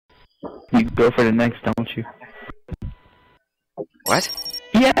You go for the next, don't you? What?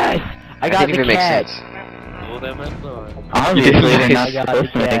 Yes! I got didn't the even cat! make sense. Obviously, they're not I got supposed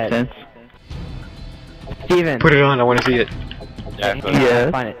the to make cat. sense. Steven! Put it on, I want to see it.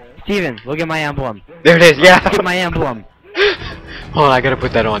 Yeah. Find it. Steven, look at my emblem. There it is, yeah! Look at my emblem. Hold on, I gotta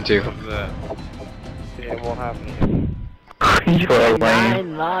put that on too. Yeah, what happened? You're lame.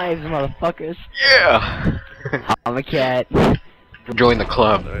 9 lives, motherfuckers. Yeah! I'm a cat. Join the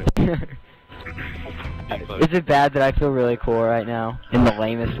club. Is it bad that I feel really cool right now? In the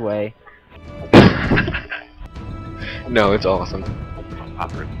lamest way. No, it's awesome.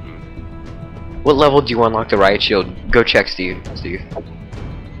 What level do you unlock the Riot Shield? Go check, Steve. Steve.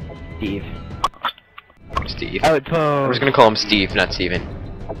 Steve. Outpost. I'm just gonna call him Steve, not Steven.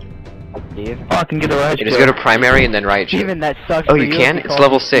 Steve. Oh, I can get a Riot You just go Shield. to primary and then Riot Shield. Steven, that sucks Oh, for you can? if It's call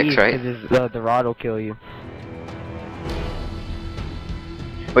level me 6, Steve, right? 'cause the rod will kill you.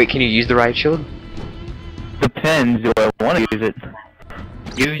 Wait, can you use the Riot Shield? Depends, do I want to use it?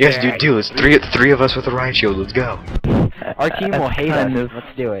 Yes, dude, do. It's three of us with a Riot Shield. Let's go. Our team will hate us. kind of-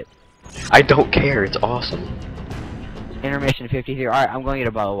 Let's do it. I don't care. It's awesome. Intermission 53. Alright, I'm going to get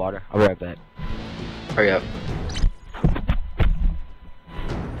a bottle of water. I'll be right back. Hurry up.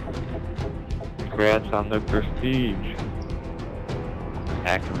 Congrats on the prestige.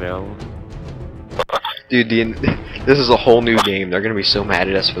 Hack available. Dude, this is a whole new game. They're gonna be so mad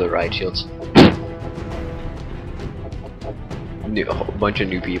at us for the Riot Shields. A whole bunch of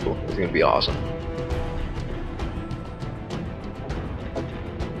new people. It's gonna be awesome.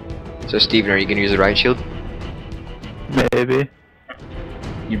 So, Steven, are you gonna use the Riot Shield? Maybe.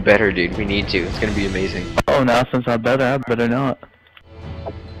 You better, dude. We need to. It's gonna be amazing. Oh, now since I better not.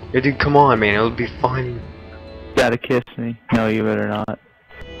 Yeah, dude, come on, man. It'll be fun. Gotta kiss me. No, you better not.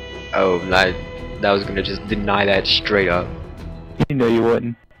 Oh, that was gonna just deny that straight up. You know you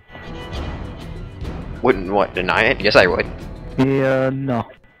wouldn't. Wouldn't what? Deny it? Yes, I would. Yeah, no.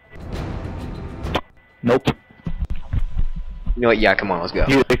 Nope. You know what? Yeah, come on, let's go.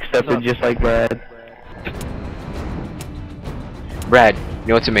 You accepted just like Brad. Brad, you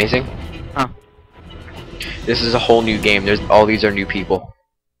know what's amazing? Huh. This is a whole new game. All these are new people.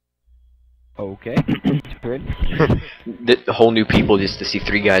 Okay. Good. The whole new people just to see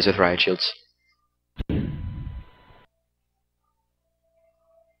 3 guys with Riot Shields.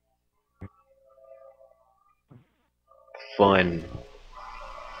 Fun.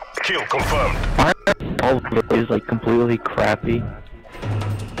 Kill confirmed. Why are all of these like completely crappy?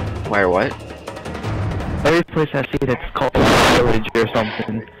 Why or what? Every place I see that's called Village or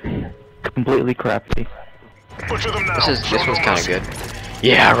something. Completely crappy. Butcher them now. This one's kind of good.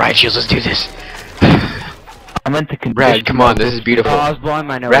 Yeah, Riot Shields, let's do this. I meant to Brad, come on, this is beautiful. Oh, I was blowing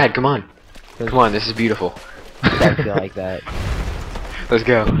my nose. Brad, come on. Come on, this is beautiful. I feel like that. Let's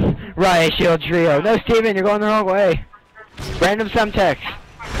go. Riot Shield Trio. No, Steven, you're going the wrong way. Random Semtex.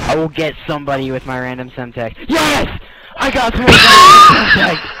 I will get somebody with my random Semtex. Yes! I got somebody with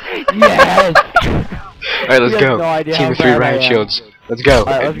my random Semtex. Yes! Alright, let's You go. have no idea Team how of 3 bad I Riot am. Shields. Let's go.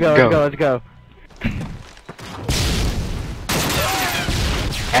 Alright, let's go, let's go.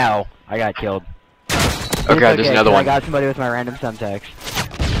 Ow. I got killed. Oh god, there's another I one. got somebody with my random Semtex.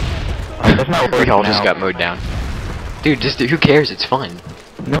 That's not We all working just out. got mowed down. Dude, just who cares? It's fun.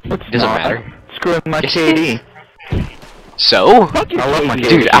 No, it's Doesn't not. matter. Screwing my Yes, KD. So? Fuck your I love my KD.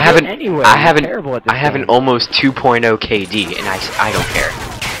 Dude, I haven't, Anyway, I you're haven't, terrible at this I have an game. almost 2.0 KD, and I don't care.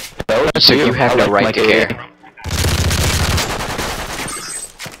 So you have no right to care.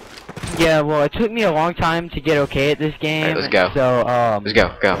 Yeah, well, it took me a long time to get okay at this game. Alright, let's go. So, Let's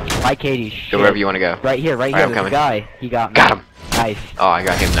go, go. my KD shit. Go wherever you want to go. Right here, right Alright, here. I'm There's a coming. guy. He got me. Got him. Nice. Oh, I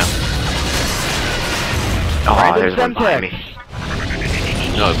got him now. Oh, Random there's one behind Semtex.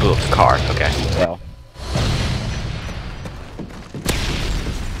 me. No, it blew up the car. Okay. Well,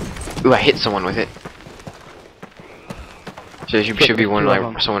 Ooh, I hit someone with it. So there should be one two of like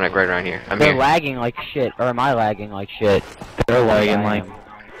them. someone like right around here. I'm they're here. lagging like shit. Or am I lagging like shit? They're lagging I like. am.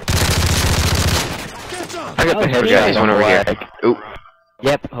 I got the Oh, head yeah, there's one over here. lag. Ooh,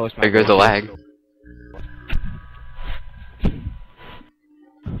 Yep, host there goes the lag.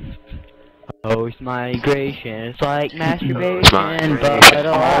 Host migration. It's like masturbation, but it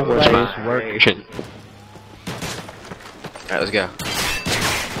always works. Alright, let's go.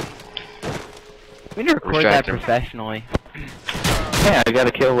 We need to record Distract that him. professionally. Yeah, I got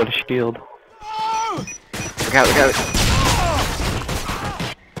a kill with a shield. Look out, look out.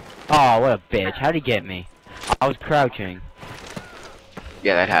 Oh, what a bitch. How'd he get me? I was crouching.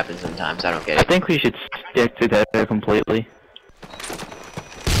 Yeah, that happens sometimes. I don't get I it. think we should stick together completely.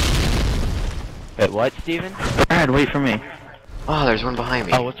 Wait, what, Steven? Brad, wait for me. Oh, there's one behind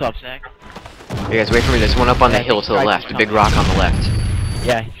me. Oh, what's up, Zach? You guys wait for me. There's one up on the Yeah, hill to the right, left. The big something. rock on the left.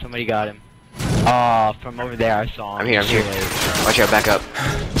 Yeah, somebody got him. Oh, from over there I saw him. I'm here. I'm here. Watch out. Back up.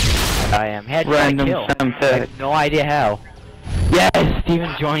 I am. Had Random kill. I Semtex. have no idea how. Yes,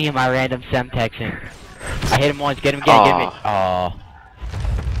 Steven's joining in my random Semtexing. I hit him once. Get him. Get him. Oh.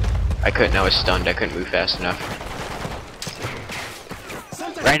 I couldn't. I was stunned. I couldn't move fast enough.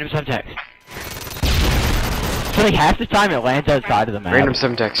 Random Semtex. So like half the time it lands outside of the map. Random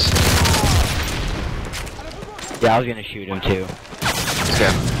Semtex. Yeah, I was gonna shoot him too. Let's go.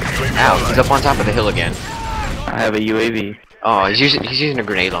 Ow, he's up on top of the hill again. I have a UAV. Oh, he's using a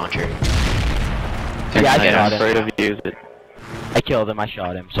grenade launcher. Yeah, I get shot I'm him. afraid of use it. I killed him. I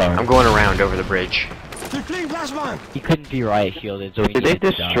shot him. Sorry. I'm going around over the bridge. He couldn't be riot shielded, so he Did they needed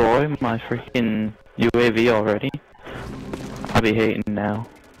to die. destroy my freaking UAV already? I'll be hating now.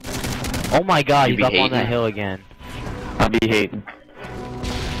 Oh my god, You he's up be on that hating? hill again. I'll be hating.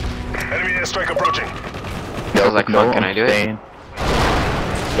 Enemy airstrike approaching. Sounds like fun. Can I do it? staying.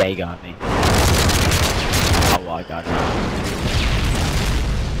 Yeah, he got me. Oh, well, I got him.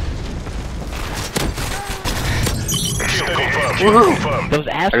 Kill confirmed. Kill Woohoo! confirmed. Those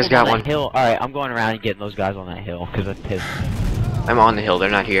assholes got on that one. hill. Alright, I'm going around and getting those guys on that hill, because I'm pissed. I'm on the hill. They're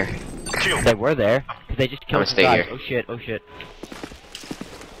not here. Kill. They were there, because they just killed I'ma some stay guys. here. Oh shit, oh shit.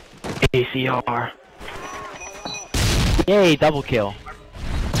 ACR. Yay, double kill.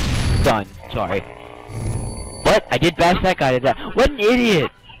 Done. Sorry. What? I did bash that guy to death. What an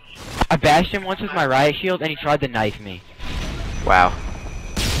idiot! I bashed him once with my riot shield, and he tried to knife me. Wow.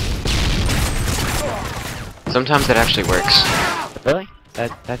 Sometimes that actually works. Really?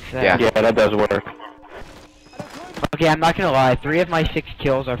 That's Yeah. Yeah, that does work. Okay, I'm not gonna lie. 3 of my 6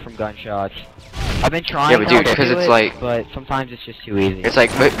 kills are from gunshots. I've been trying Yeah, but dude, hard to because do it's it, like- but sometimes it's just too easy. It's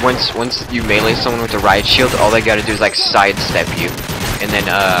like once you melee someone with a riot shield, all they gotta do is like sidestep you, and then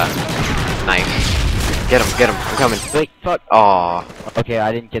knife. Get him! I'm coming. Wait, fuck. Aw. Okay,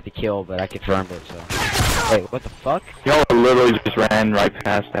 I didn't get the kill, but I confirmed it. So. Wait, what the fuck? Y'all literally just ran right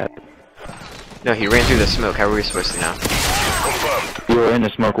past that. No, he ran through the smoke. How were we supposed to know? Confirmed. You were in the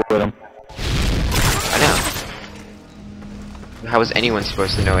smoke with him. I know. How was anyone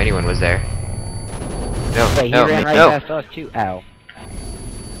supposed to know anyone was there? No, Wait, he no, ran right no. past us too. Ow.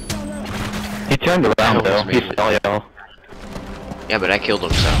 He turned around though. Almost He made it. saw y'all. Yeah, but I killed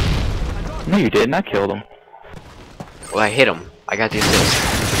him, so. No, you didn't. I killed him. Well, I hit him. I got the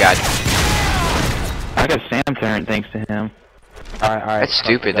assist. God. I got Sam turret thanks to him. Alright, alright. That's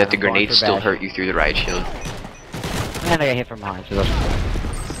stupid that the grenades still hurt you through the riot shield. And I got hit from behind, so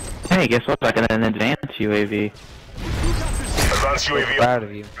that's Hey, guess what? I got an advanced UAV. Advanced UAV. proud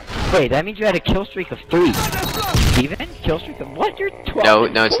of you. Wait, that means you had a kill streak of 3. Steven? Kill streak of what? You're 12 No,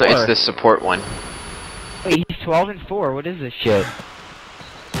 and no, it's not. 4. It's the support one. Wait, he's 12 and 4. What is this shit?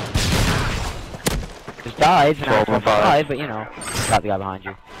 Just died, and I 12 and 5. 5, but you know, got the guy behind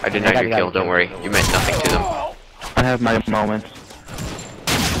you. I denied your kill. Don't worry. You meant nothing to them. I have my moments.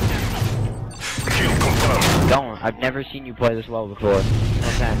 Kill confirmed. Don't. I've never seen you play this well before. No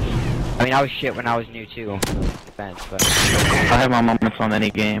offense. I mean, I was shit when I was new too. No offense, but I have my moments on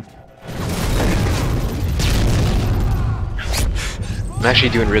any game. I'm actually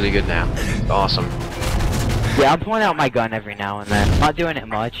doing really good now. It's awesome. yeah, I'm pulling out my gun every now and then. I'm not doing it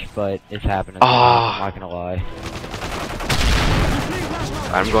much, but it's happening. Ah. I'm not gonna lie.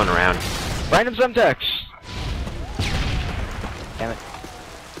 I'm going around. Random Semtex. Damn it.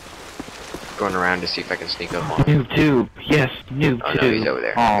 Going around to see if I can sneak up on him. Noob tube. Yes, noob Oh, tube. no, he's over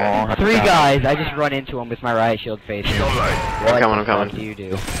there. Aw, 3 guys. I just run into him with my riot shield facing. Kill line. What coming, the I'm coming. fuck do you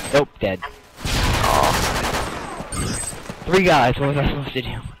do? Nope, dead. Aw. 3 guys. What was I supposed to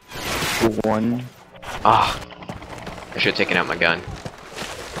do? One. Ah. I should have taken out my gun.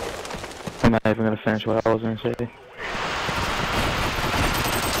 I'm not even gonna finish what I was gonna say.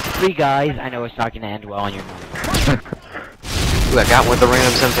 3 guys. I know it's not gonna end well on your mind. Ooh, I got one with the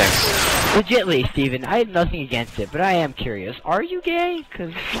random Semtex. Legitly, Steven, I have nothing against it, but I am curious. Are you gay?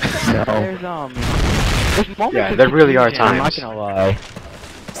 Cause No. there's moments Yeah, of there really are confusion, I'm not times. gonna lie.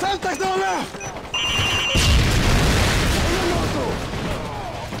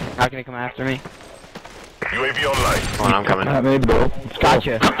 Not gonna come after me. UAV online. Come on, I'm coming. Not me, bro. Let's go.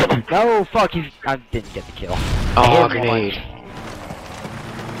 Gotcha. No, fuck, I didn't get the kill. I Oh, hit him grenade. once.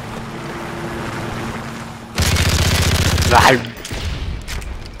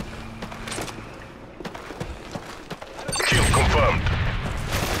 Kill confirmed.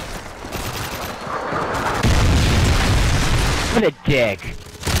 What a dick.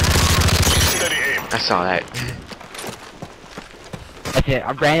 Steady aim. I saw that. That's it,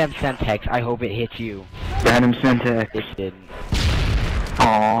 a random Semtex, I hope it hits you. Random syntax. It didn't.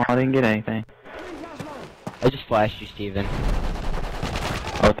 Aw, I didn't get anything. I just flashed you, Steven.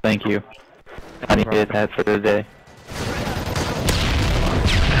 Oh, thank you. I needed that for the day.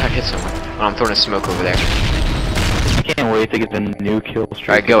 I hit someone. Oh, I'm throwing a smoke over there. I can't wait to get the new kill streak.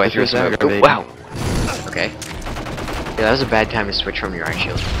 Alright, go. I threw a This is smoke. Oh, aggravating. wow. Okay. Yeah, that was a bad time to switch from your Riot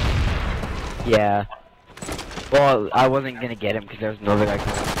Shield. Yeah. Well, I wasn't gonna get him because there was another guy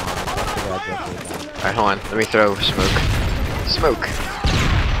coming on. Alright, hold on. Let me throw smoke. Smoke.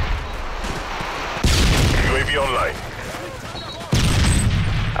 UAV online.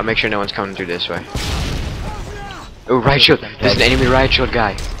 I'll make sure no one's coming through this way. Oh, Riot Shield. There's an enemy Riot Shield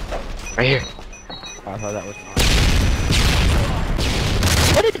guy. Right here. I thought that was mine.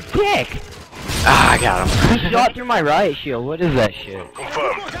 What a dick! Ah, I got him. He shot through my Riot Shield. What is that shit?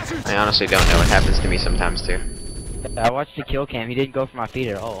 Confirmed. I honestly don't know. It happens to me sometimes too. I watched the kill cam. He didn't go for my feet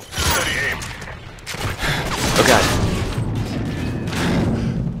at all. Steady aim. Oh god.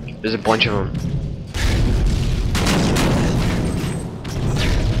 There's a bunch of them.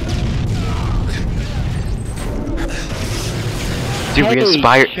 Dude, Hey,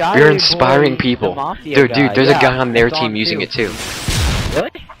 we're inspiring boy, people. the mafia Dude, guy. there's a Yeah, guy on their it's team on using too. it too.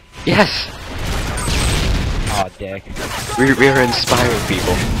 Really? Yes! Oh, dick. We're inspiring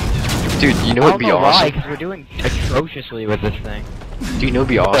people. Dude, you know I what'd don't be know why, awesome? because we're doing atrociously with this thing. Do you know what'd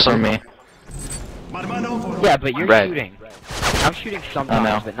be Except for awesome? me. Yeah, but you're Red. shooting. I'm shooting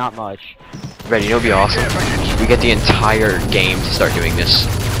sometimes, but not much. Red, you know what'd be awesome? We get the entire game to start doing this.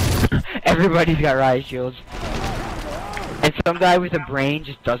 Everybody's got Riot Shields. And some guy with a brain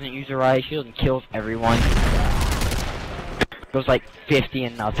just doesn't use a Riot Shield and kills everyone. Goes like 50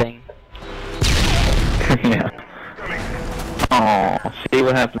 and nothing. Yeah. Oh, see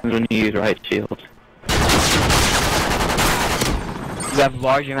what happens when you use Riot Shields. You have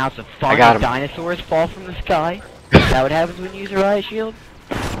large amounts of I got him. dinosaurs fall from the sky. Is that what happens when you use a Riot Shield?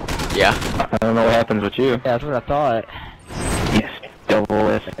 Yeah. I don't know what happens with you. Yeah, that's what I thought. Yes, double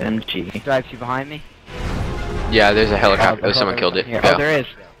SMG. Drives you behind me? Yeah, there's a helicopter. I Oh, thought someone there killed was it. one here. Go. Oh, there is.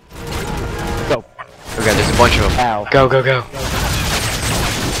 Go. Oh god, there's a bunch of them. Ow. Go, go, go.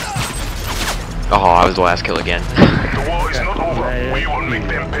 Oh, I was the last kill again. The war is not over. We will make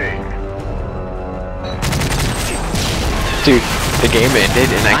them pay. Dude, the game ended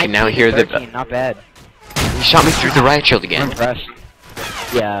and I can now hear the... 13, not bad. He shot me through the Riot Shield I'm again. impressed.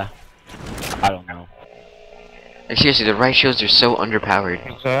 Yeah. I don't know. Like, seriously, the Riot Shields are so underpowered.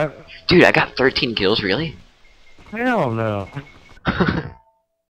 What's that? Dude, I got 13 kills, really? Hell no.